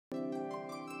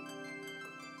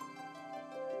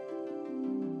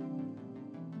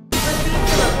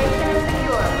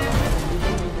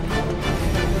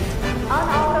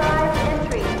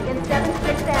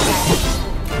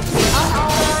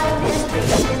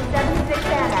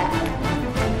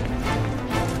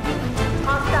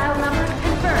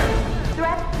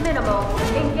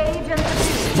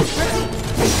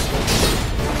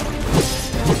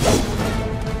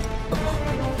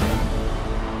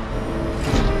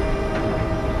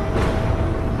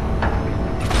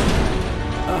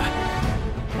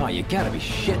Gotta be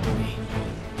shitting me.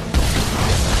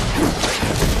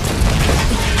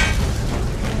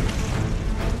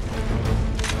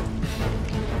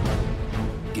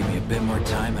 Give me a bit more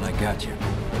time and I got you.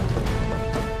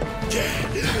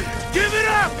 Give it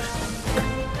up!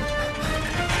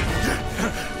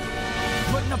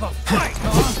 Putting up a fight,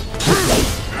 huh?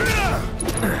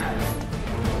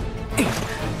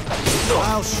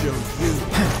 I'll show you.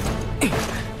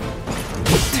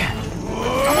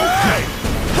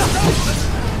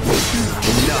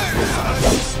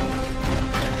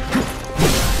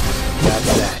 That's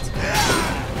that.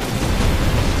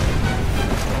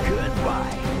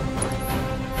 Goodbye.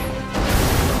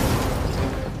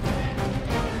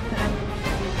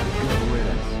 Good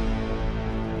riddance.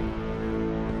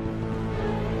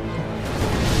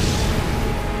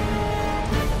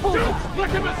 Let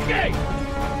him escape!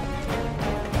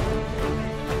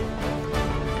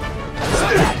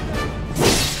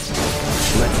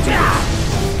 Let's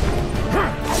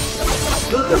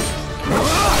do it.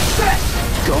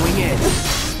 Going in.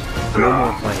 No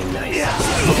more playing nice.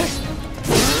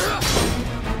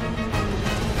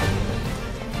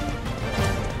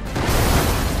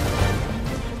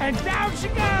 And down she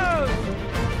goes!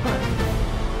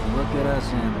 Look at us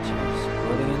amateurs,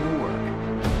 putting in the work.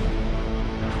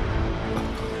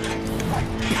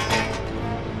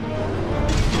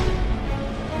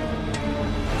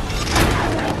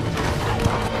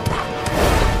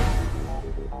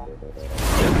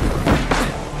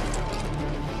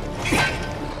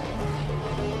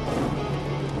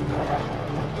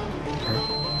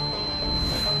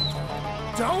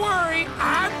 Don't worry,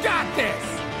 I've got this!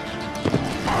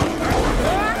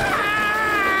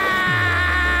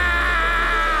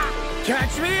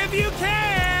 Catch me if you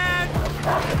can!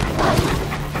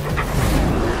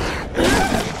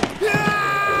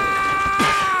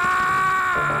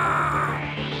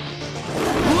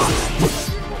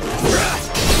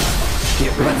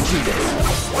 Let's do this.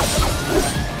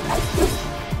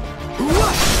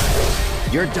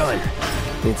 You're done.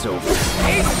 It's over.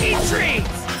 Tasty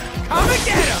treats! Come and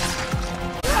get him!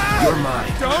 You're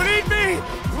mine. Don't eat me!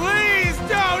 Please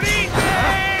don't eat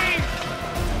me!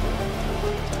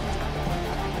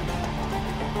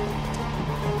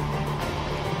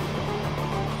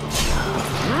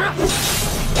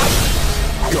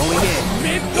 Going in.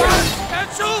 Mid-guard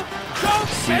special? Don't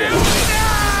See kill ya. me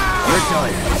now! You're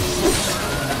done.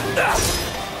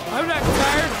 I'm not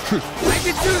tired. I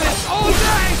can do this all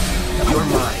night! You're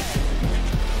mine.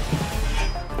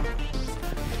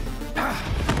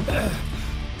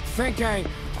 Think I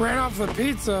ran off the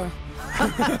pizza.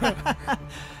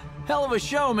 Hell of a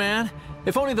show, man.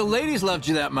 If only the ladies loved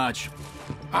you that much.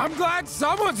 I'm glad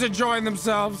someone's enjoying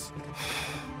themselves.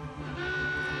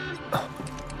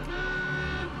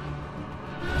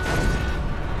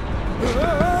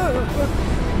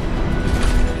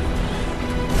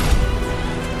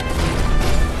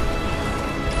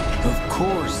 Of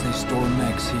course they store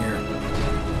mechs here.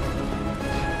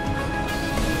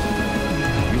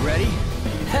 You ready?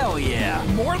 Hell yeah!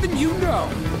 More than you know.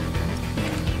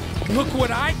 Look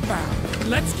what I found.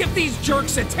 Let's give these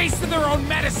jerks a taste of their own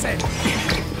medicine.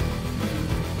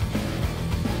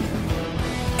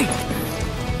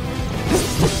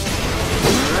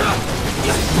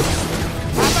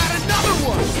 How about another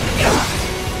one?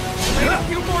 Made a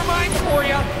few more mines for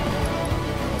you.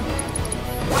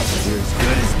 You're as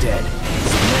good as dead.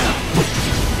 Now.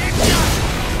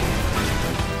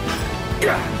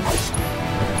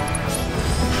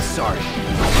 Sorry.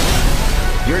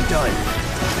 You're done.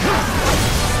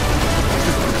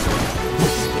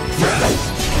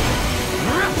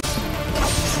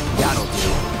 That'll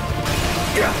do.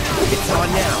 It's on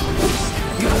now.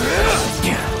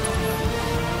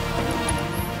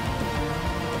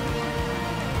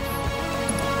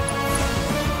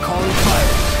 Calling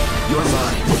fire. You're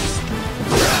mine.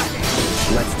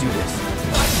 Let's do this.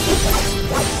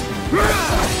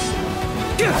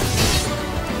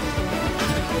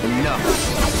 Enough.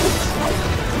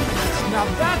 Now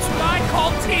that's what I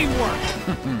call teamwork.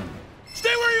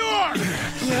 Stay where you are.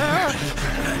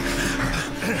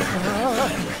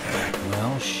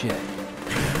 Well, shit.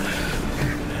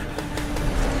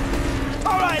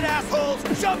 All right, assholes!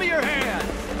 Show me your hand!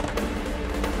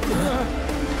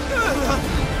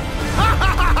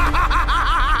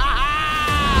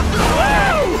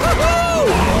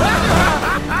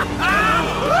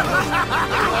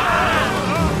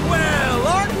 Well,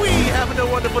 aren't we having a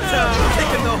wonderful time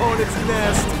kicking the hornet's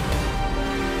nest?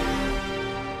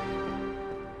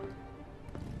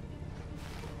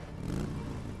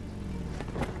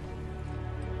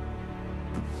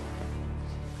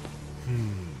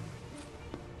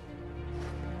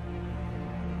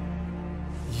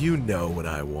 You know what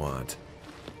I want.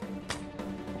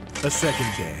 A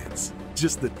second dance.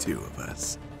 Just the two of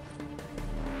us.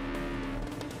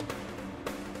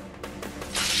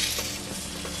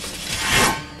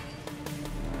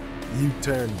 You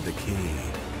turned the key.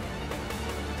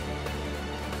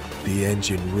 The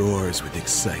engine roars with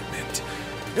excitement.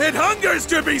 It hungers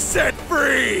to be set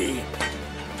free!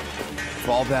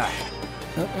 Fall back.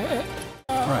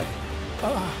 Right.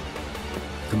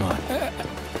 Come on.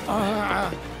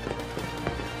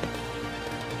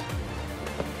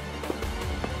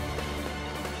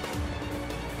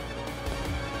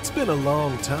 It's been a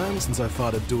long time since I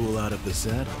fought a duel out of the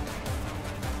saddle.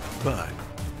 But,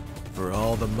 for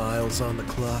all the miles on the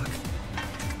clock,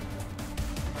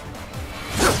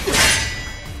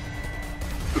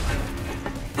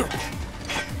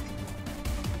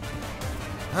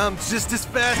 I'm just as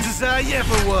fast as I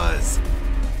ever was!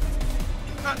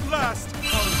 At last,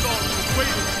 our long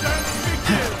waiting dance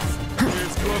begins!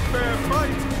 Here's to a fair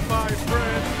fight, my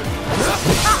friend!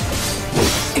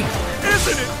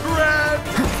 Isn't it grand?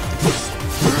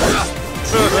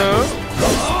 Isn't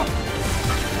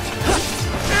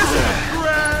it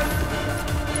grand?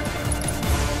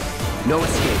 No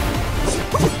escape.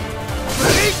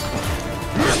 Ready?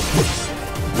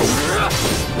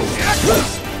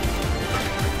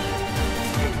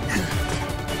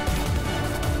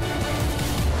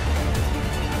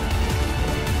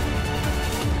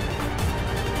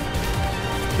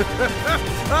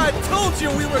 I told you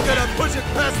we were gonna push it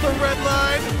past the red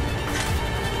line!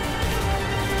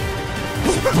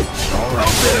 Open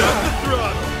up the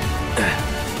throttle!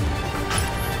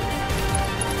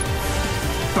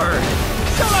 Burn.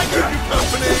 Shall I keep you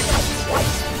company?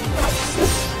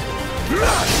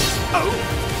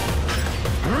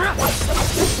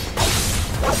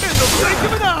 In the blink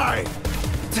of an eye!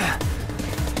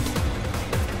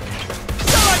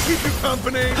 Shall I keep you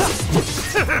company?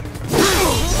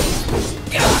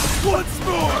 Once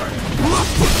more!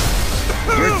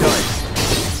 You're done.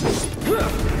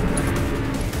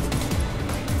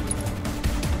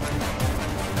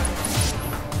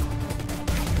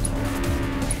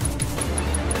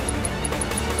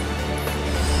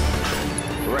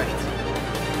 Right.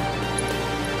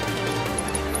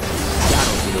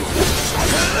 That'll do.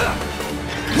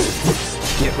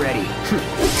 Get ready.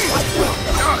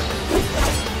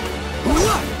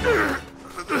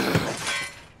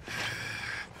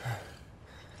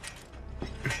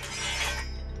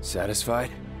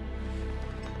 Satisfied?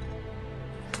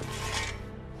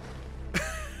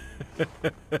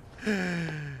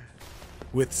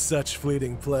 With such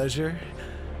fleeting pleasure?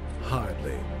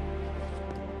 Hardly.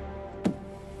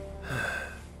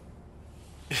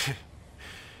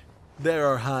 There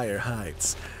are higher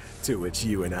heights to which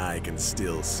you and I can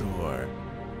still soar.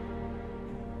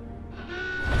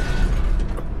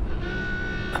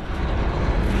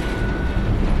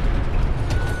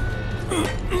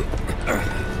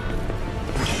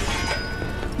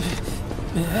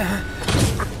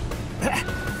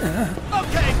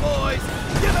 Okay, boys!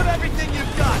 Give them everything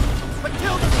you've got! But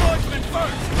kill the swordsman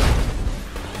first!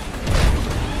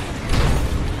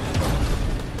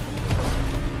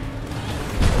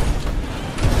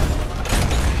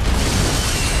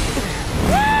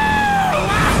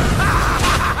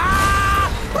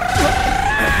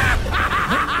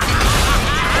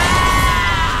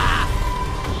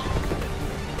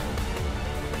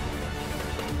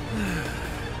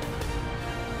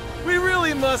 We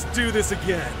really must do this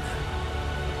again.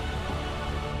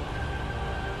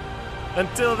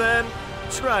 Until then,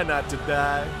 try not to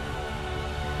die.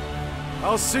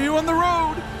 I'll see you on the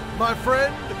road, my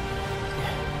friend.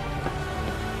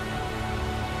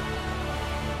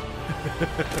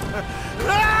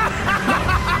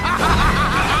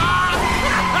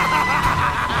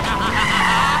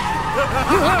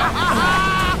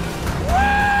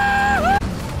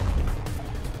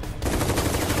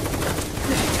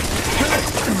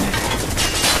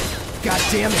 God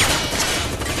damn it!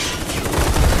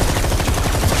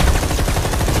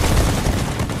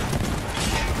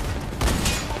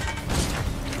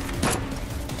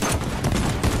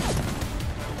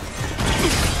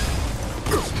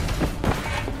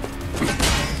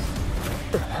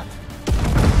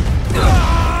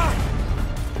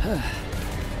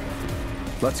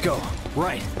 Let's go.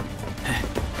 Right.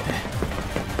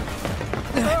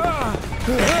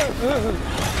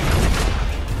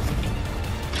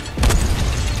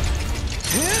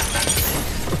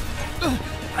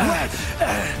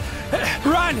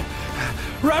 Run!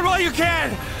 Run while you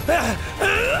can!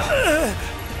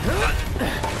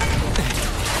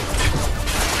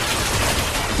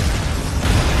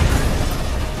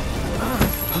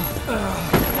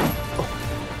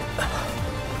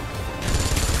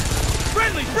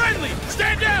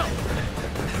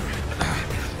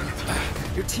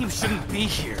 shouldn't be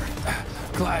here.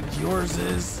 Glad yours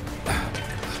is.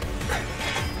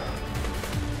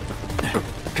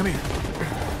 Come here.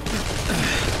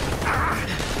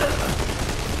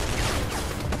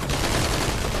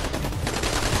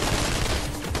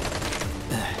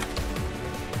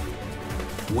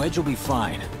 Wedge will be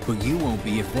fine, but you won't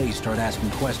be if they start asking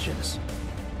questions.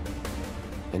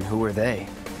 And who are they?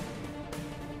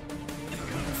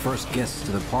 First guests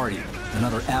to the party,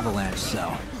 another avalanche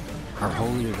cell. Our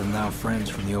holier-than-thou friends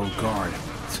from the old guard.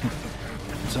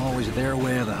 It's always their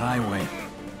way or the highway.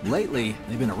 Lately,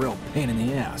 they've been a real pain in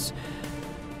the ass.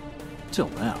 Till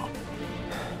now.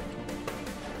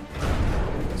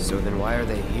 So then why are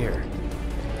they here?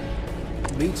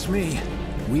 Beats me.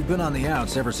 We've been on the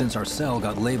outs ever since our cell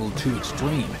got labeled too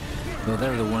extreme. Though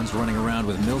they're the ones running around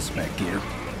with mil-spec gear.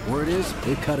 Word is,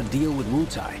 they cut a deal with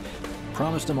Wutai.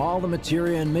 Promised him all the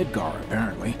materia in Midgar,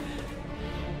 apparently.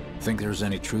 Think there's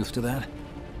any truth to that?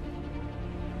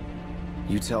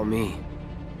 You tell me.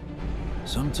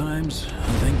 Sometimes,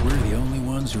 I think we're the only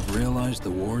ones who've realized the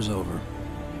war's over.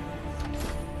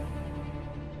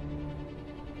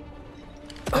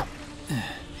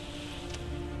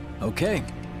 Okay,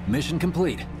 mission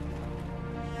complete.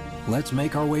 Let's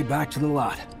make our way back to the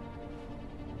lot.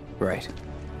 Right.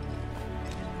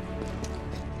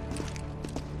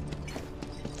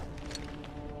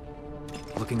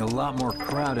 Looking a lot more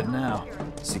crowded now.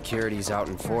 Security's out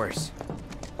in force.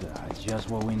 Just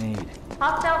what we need.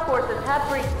 Hostile forces have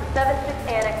breached the 7-6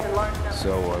 annex in large numbers.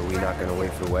 So are we not gonna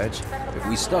wait for Wedge? If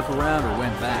we stuck around or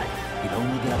went back, he'd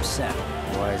only get upset.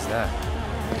 Why is that?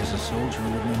 As a soldier,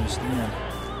 he wouldn't understand.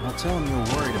 I'll tell him you're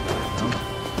worried about it, though.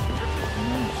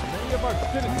 Many of our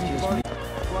citizens will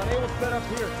set up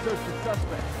here to search for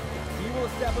suspects. We will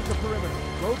establish a perimeter,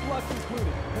 roadblocks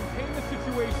included, contain the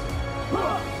situation.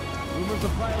 Rumors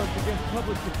of violence against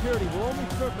public security will only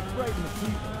serve to frighten the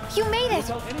people. You made it!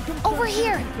 Over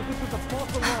here! That this was a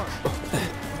false alarm.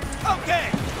 Okay,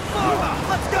 move on,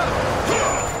 let's go!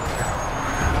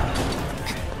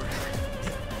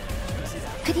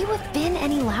 Could you have been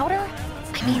any louder?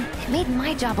 I mean, it made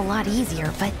my job a lot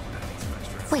easier, but...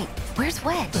 Wait, where's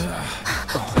Wedge?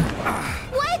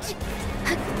 Wedge!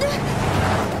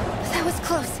 That was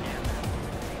close.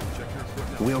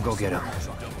 We'll go get him.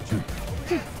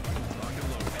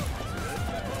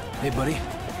 Hey, buddy.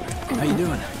 How you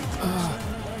doing?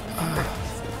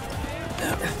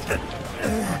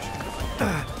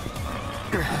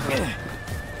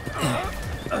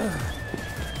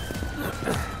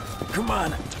 Come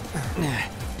on.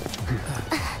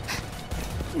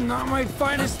 Not my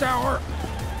finest hour.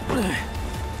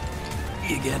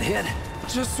 You get hit?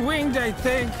 Just swinged, I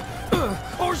think.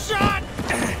 Oh, shot!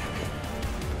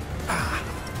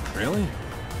 Really?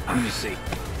 Let me see.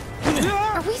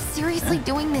 Are we seriously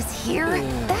doing this here?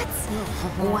 That's...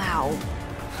 wow.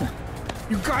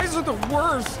 You guys are the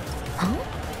worst. Huh?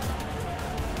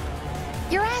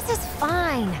 Your ass is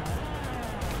fine.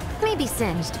 Maybe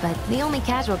singed, but the only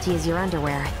casualty is your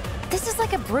underwear. This is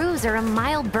like a bruise or a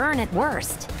mild burn at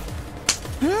worst.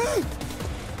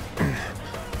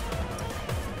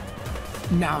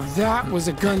 Now that was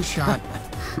a gunshot.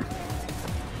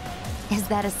 Is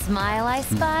that a smile I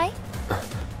spy?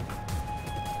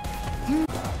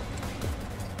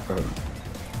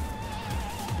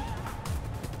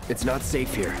 It's not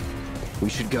safe here. We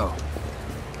should go.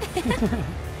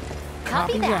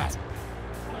 Copy that.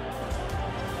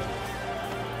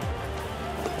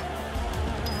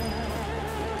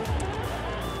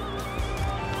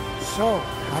 So,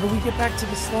 how do we get back to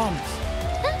the slums?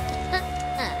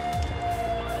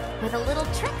 With a little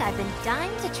trick I've been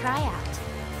dying to try out.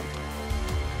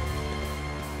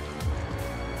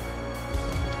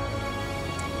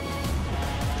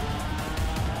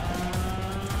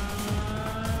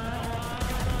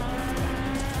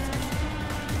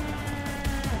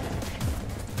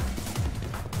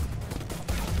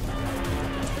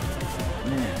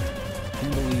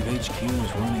 HQ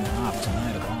is running an op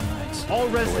tonight of all nights. All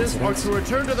residents are to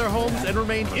return to their homes and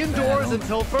remain indoors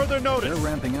until further notice. They're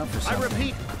ramping up for I something.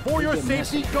 repeat, for your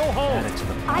safety, go home.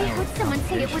 I heard someone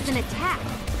say it was an attack.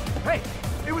 Hey,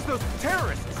 it was those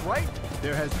terrorists, right?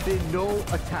 There has been no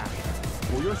attack.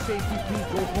 For your safety, please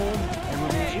go home and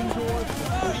remain indoors.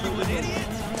 You an idiot?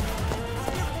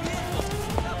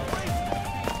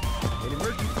 An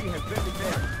emergency has been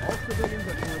declared. All civilians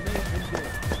are to remain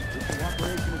indoors. This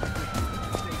cooperation is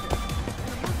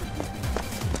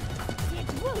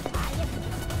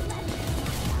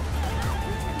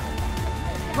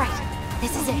Right,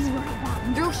 this is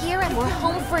it. Through here and we're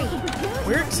home free.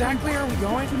 Where exactly are we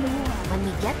going? When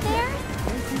we get there,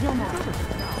 you'll know.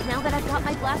 Now that I've got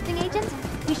my blasting agent,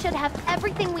 we should have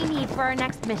everything we need for our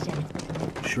next mission.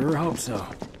 Sure hope so.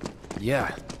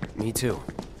 Yeah, me too.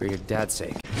 For your dad's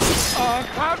sake.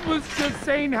 Cloud was just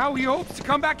saying how he hopes to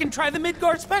come back and try the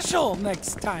Midgar special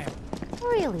next time.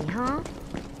 Really, huh?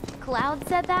 Cloud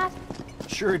said that?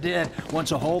 Sure did.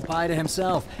 Wants a whole pie to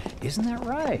himself. Isn't that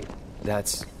right?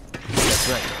 That's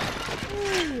right.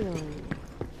 Really?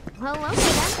 Well, okay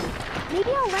then.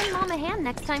 Maybe I'll lend Mom a hand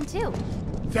next time too.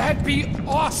 That'd be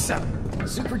awesome!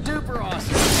 Super duper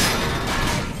awesome.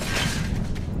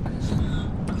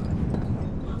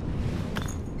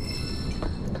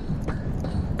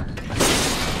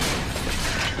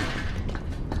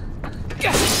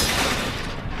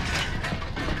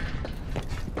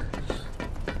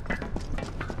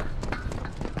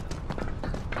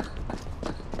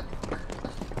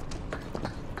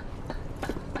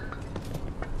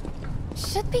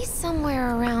 Should be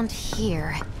somewhere around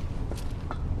here.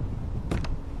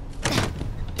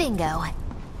 Bingo.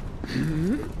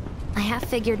 I half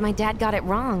figured my dad got it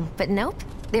wrong, but nope.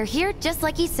 They're here just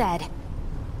like he said.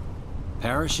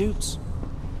 Parachutes?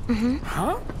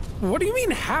 Huh? What do you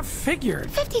mean half figured?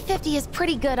 50-50 is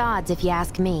pretty good odds if you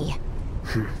ask me.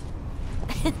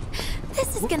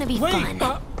 This is gonna be fun.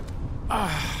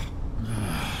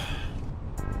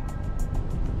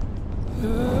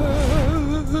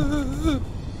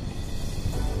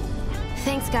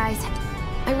 Thanks, guys.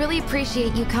 I really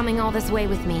appreciate you coming all this way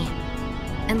with me.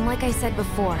 And like I said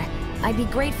before, I'd be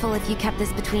grateful if you kept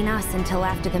this between us until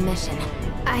after the mission.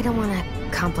 I don't want to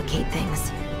complicate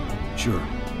things. Sure.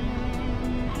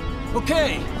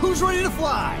 Okay, who's ready to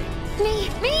fly? Me!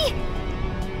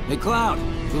 Hey, Cloud,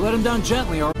 we let him down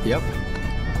gently, or... Yep.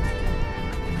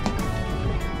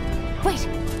 Wait,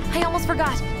 I almost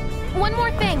forgot. One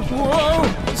more thing. Whoa!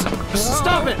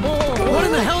 Stop it! What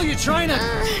in the hell are you trying to...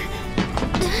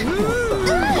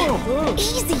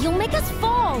 Easy, you'll make us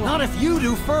fall. Not if you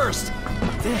do first.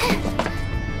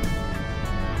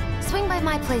 Swing by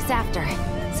my place after,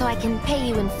 so I can pay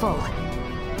you in full.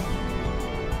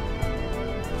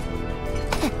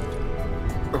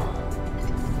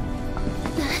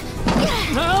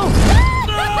 No!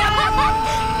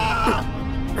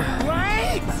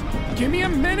 Wait! Give me a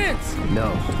minute!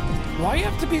 No, Why you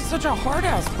have to be such a hard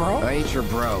ass, bro? I ain't your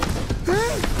bro.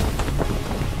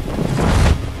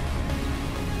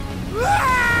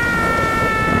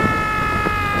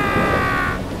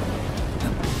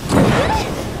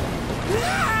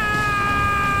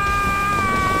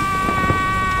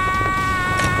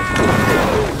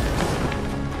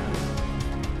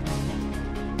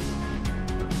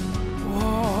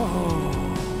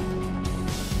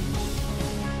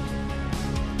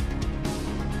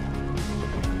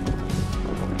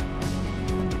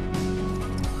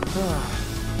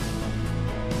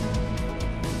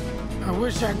 I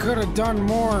wish I could have done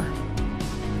more.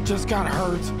 Just got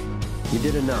hurt. You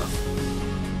did enough.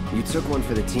 You took one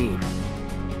for the team.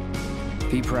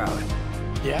 Be proud.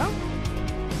 Yeah?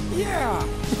 Yeah!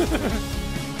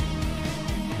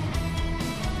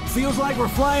 Feels like we're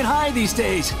flying high these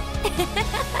days.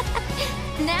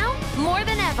 Now, more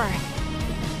than ever.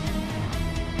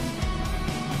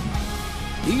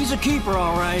 He's a keeper,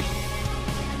 all right.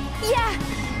 Yeah,